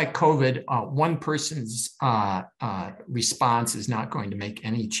just like COVID, one person's response is not going to make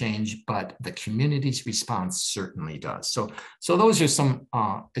any change, but the community's response certainly does. So those are some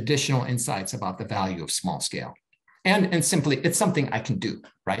additional insights about the value of small scale. And simply, it's something I can do,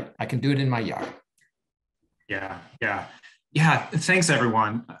 right? I can do it in my yard. Yeah. Thanks,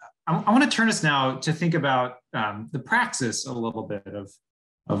 everyone. I want to turn us now to think about the praxis a little bit of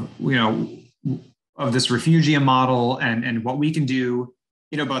this Refugia model and what we can do,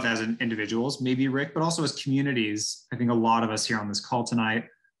 both as individuals, maybe Rick, but also as communities. I think a lot of us here on this call tonight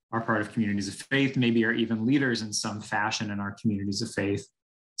are part of communities of faith, maybe are even leaders in some fashion in our communities of faith.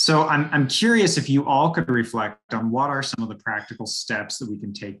 So I'm curious if you all could reflect on what are some of the practical steps that we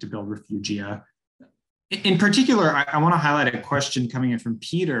can take to build Refugia. In particular, I want to highlight a question coming in from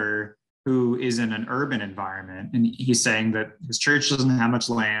Peter, who is in an urban environment. And he's saying that his church doesn't have much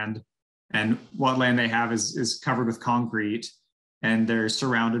land, and what land they have is covered with concrete, and they're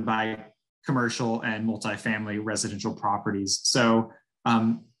surrounded by commercial and multifamily residential properties. So,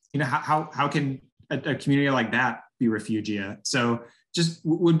 how can a community like that be Refugia? So just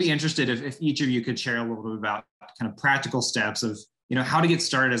would be interested if each of you could share a little bit about kind of practical steps of, how to get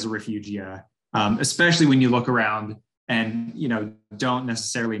started as a Refugia. Especially when you look around and don't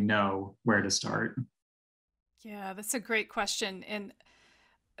necessarily know where to start. Yeah, that's a great question. And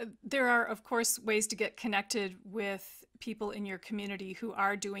there are, of course, ways to get connected with people in your community who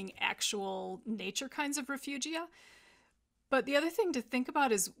are doing actual nature kinds of Refugia. But the other thing to think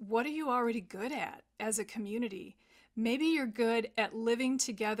about is, what are you already good at as a community? Maybe you're good at living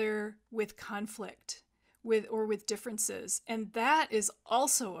together with conflict, with differences. And that is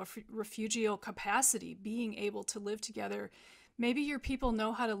also a refugial capacity, being able to live together. Maybe your people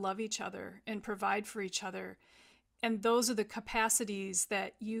know how to love each other and provide for each other. And those are the capacities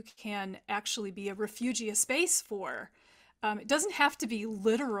that you can actually be a Refugia space for. It doesn't have to be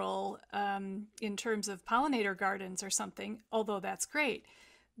literal in terms of pollinator gardens or something, although that's great.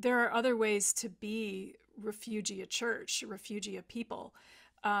 There are other ways to be Refugia church, Refugia people.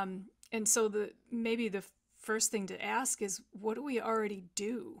 And so maybe the first thing to ask is, what do we already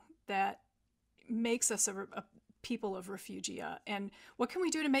do that makes us a people of Refugia? And what can we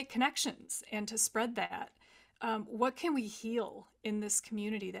do to make connections and to spread that? What can we heal in this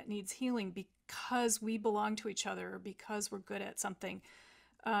community that needs healing because we belong to each other or because we're good at something?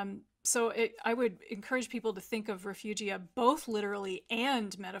 So I would encourage people to think of Refugia both literally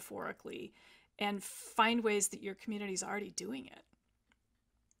and metaphorically, and find ways that your community is already doing it.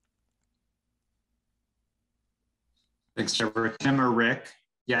 Thanks, Trevor. Tim or Rick?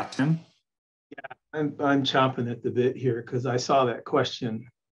 Yeah, Tim? Yeah, I'm chomping at the bit here because I saw that question.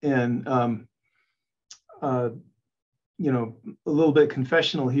 And, a little bit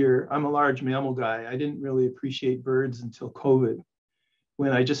confessional here. I'm a large mammal guy. I didn't really appreciate birds until COVID,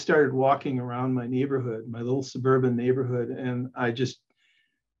 when I just started walking around my neighborhood, my little suburban neighborhood. And I just,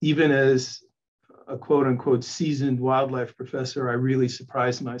 even as a quote unquote seasoned wildlife professor, I really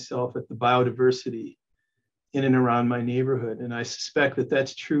surprised myself at the biodiversity in and around my neighborhood. And I suspect that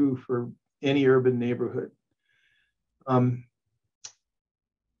that's true for any urban neighborhood.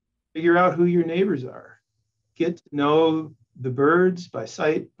 Figure out who your neighbors are. Get to know the birds by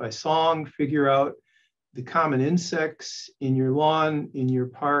sight, by song. Figure out the common insects in your lawn, in your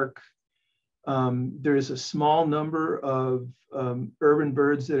park. There's a small number of urban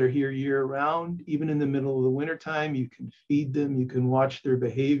birds that are here year round. Even in the middle of the wintertime, you can feed them, you can watch their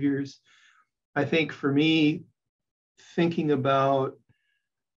behaviors. I think for me, thinking about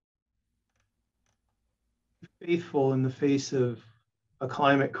faithful in the face of a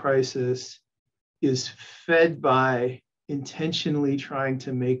climate crisis is fed by intentionally trying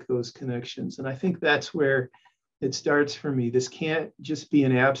to make those connections. And I think that's where it starts for me. This can't just be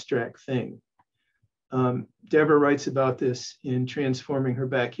an abstract thing. Debra writes about this in Transforming Her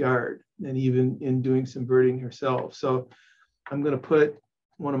Backyard, and even in doing some birding herself. So I'm going to put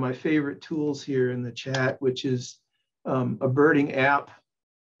one of my favorite tools here in the chat, which is a birding app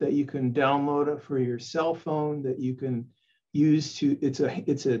that you can download it for your cell phone, that you can use to,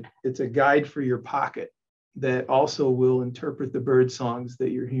 it's a guide for your pocket that also will interpret the bird songs that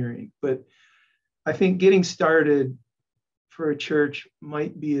you're hearing. But I think getting started for a church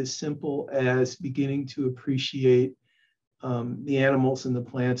might be as simple as beginning to appreciate the animals and the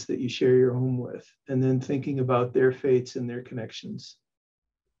plants that you share your home with, and then thinking about their fates and their connections.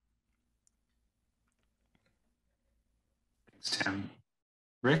 Thanks, Tim.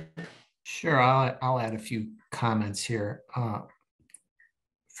 Rick? Sure, I'll add a few comments here.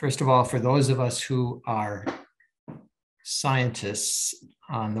 First of all, for those of us who are scientists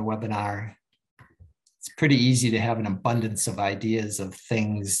on the webinar, it's pretty easy to have an abundance of ideas of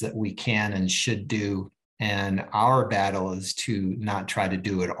things that we can and should do. And our battle is to not try to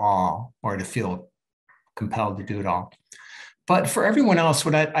do it all or to feel compelled to do it all. But for everyone else,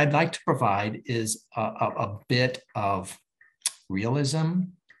 what I'd like to provide is a bit of realism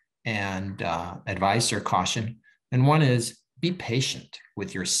and advice or caution. And one is be patient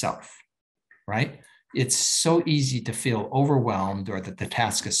with yourself, right? It's so easy to feel overwhelmed or that the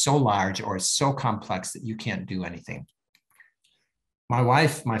task is so large or so complex that you can't do anything. My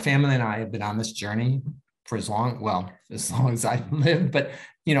wife, my family, and I have been on this journey for as long as I've lived, but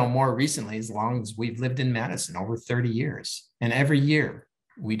more recently, as long as we've lived in Madison, over 30 years. And every year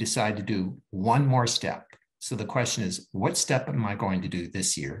we decide to do one more step. So the question is, what step am I going to do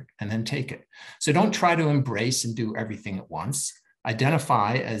this year? And then take it. So don't try to embrace and do everything at once.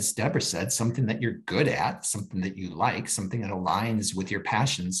 Identify, as Debra said, something that you're good at, something that you like, something that aligns with your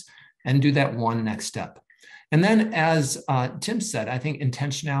passions, and do that one next step. And then, as Tim said, I think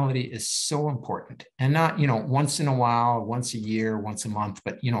intentionality is so important, and not, once in a while, once a year, once a month,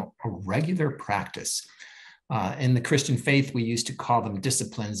 but, a regular practice. In the Christian faith, we used to call them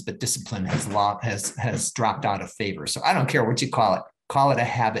disciplines, but discipline has dropped out of favor. So I don't care what you call it a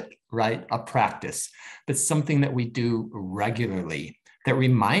habit, right? A practice, but something that we do regularly that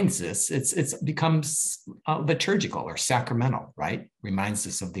reminds us, it becomes liturgical or sacramental, right? Reminds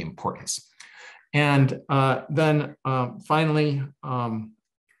us of the importance. And then finally,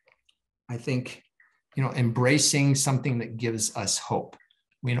 I think, embracing something that gives us hope.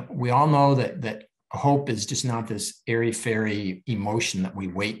 We all know that hope is just not this airy-fairy emotion that we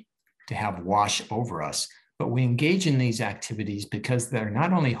wait to have wash over us, but we engage in these activities because they're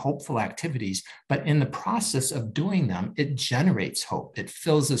not only hopeful activities, but in the process of doing them, it generates hope. It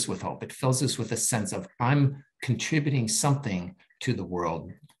fills us with hope. It fills us with a sense of, I'm contributing something to the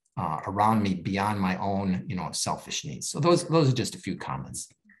world around me beyond my own, selfish needs. So those are just a few comments.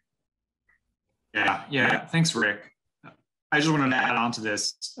 Yeah. Thanks, Rick. I just wanted to add on to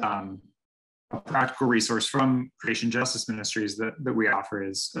this. A practical resource from Creation Justice Ministries that we offer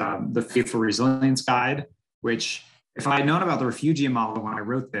is the Faithful Resilience Guide, which, if I had known about the Refugia model when I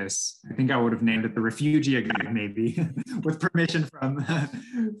wrote this, I think I would have named it the Refugia Guide, maybe, with permission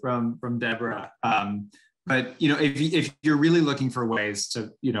from Debra. But if you're really looking for ways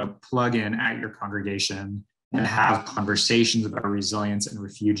to plug in at your congregation and have conversations about resilience and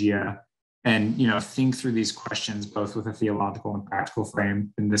refugia, and think through these questions both with a theological and practical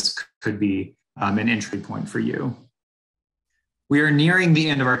frame, then this could be an entry point for you. We are nearing the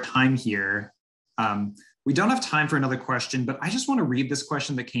end of our time here. We don't have time for another question, but I just want to read this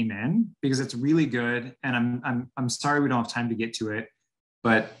question that came in because it's really good, and I'm sorry we don't have time to get to it,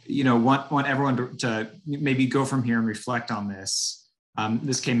 but want everyone to maybe go from here and reflect on this.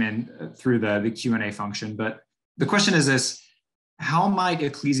 This came in through the Q&A function, but the question is this: how might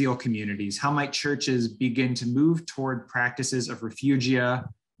ecclesial communities, how might churches begin to move toward practices of refugia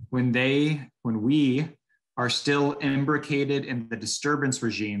when we are still imbricated in the disturbance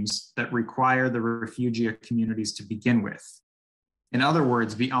regimes that require the refugia communities to begin with? In other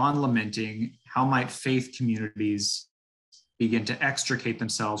words, beyond lamenting, how might faith communities begin to extricate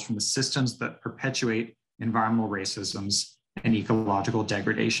themselves from the systems that perpetuate environmental racisms and ecological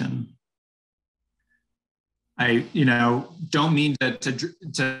degradation? I, don't mean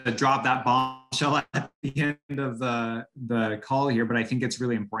to drop that bombshell at the end of the call here, but I think it's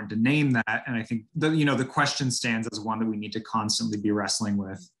really important to name that. And I think the question stands as one that we need to constantly be wrestling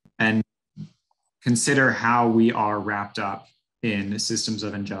with and consider how we are wrapped up in systems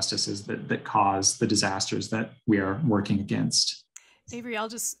of injustices that cause the disasters that we are working against. Avery, I'll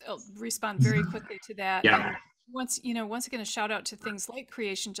respond very quickly to that. Yeah. And once again, a shout out to things like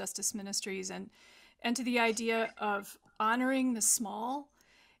Creation Justice Ministries and to the idea of honoring the small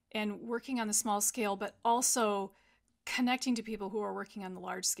and working on the small scale, but also connecting to people who are working on the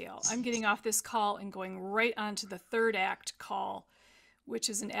large scale. I'm getting off this call and going right on to the Third Act call, which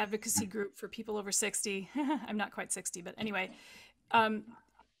is an advocacy group for people over 60. I'm not quite 60, but anyway,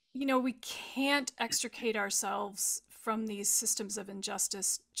 you know, we can't extricate ourselves from these systems of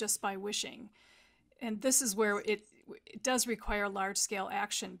injustice just by wishing. And this is where it does require large-scale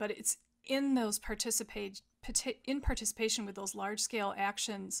action, but it's in those participation with those large-scale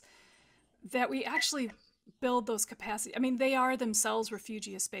actions that we actually build those capacities. I mean, they are themselves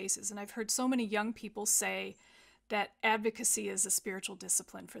refugia spaces. And I've heard so many young people say that advocacy is a spiritual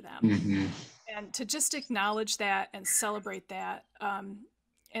discipline for them. Mm-hmm. And to just acknowledge that and celebrate that,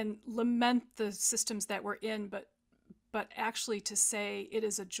 and lament the systems that we're in, but actually to say it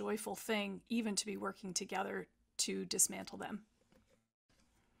is a joyful thing even to be working together to dismantle them.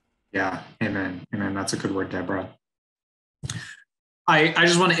 Yeah, amen. Amen. That's a good word, Deborah. I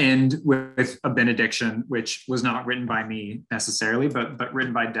just want to end with a benediction, which was not written by me necessarily, but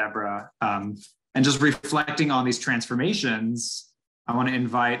written by Deborah. And just reflecting on these transformations, I want to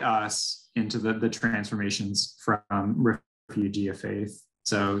invite us into the transformations from Refugia Faith.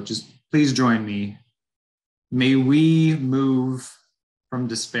 So just please join me. May we move from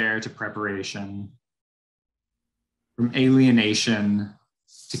despair to preparation, from alienation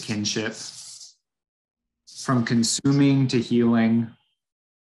to kinship, from consuming to healing,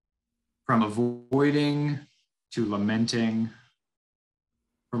 from avoiding to lamenting,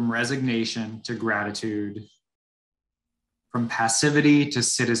 from resignation to gratitude, from passivity to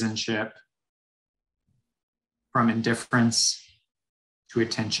citizenship, from indifference to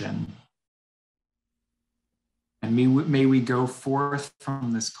attention. And may we go forth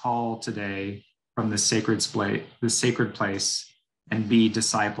from this call today, from this sacred place, and be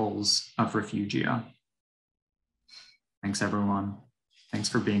disciples of Refugia. Thanks, everyone. Thanks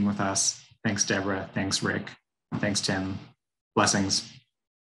for being with us. Thanks, Deborah. Thanks, Rick. Thanks, Tim. Blessings.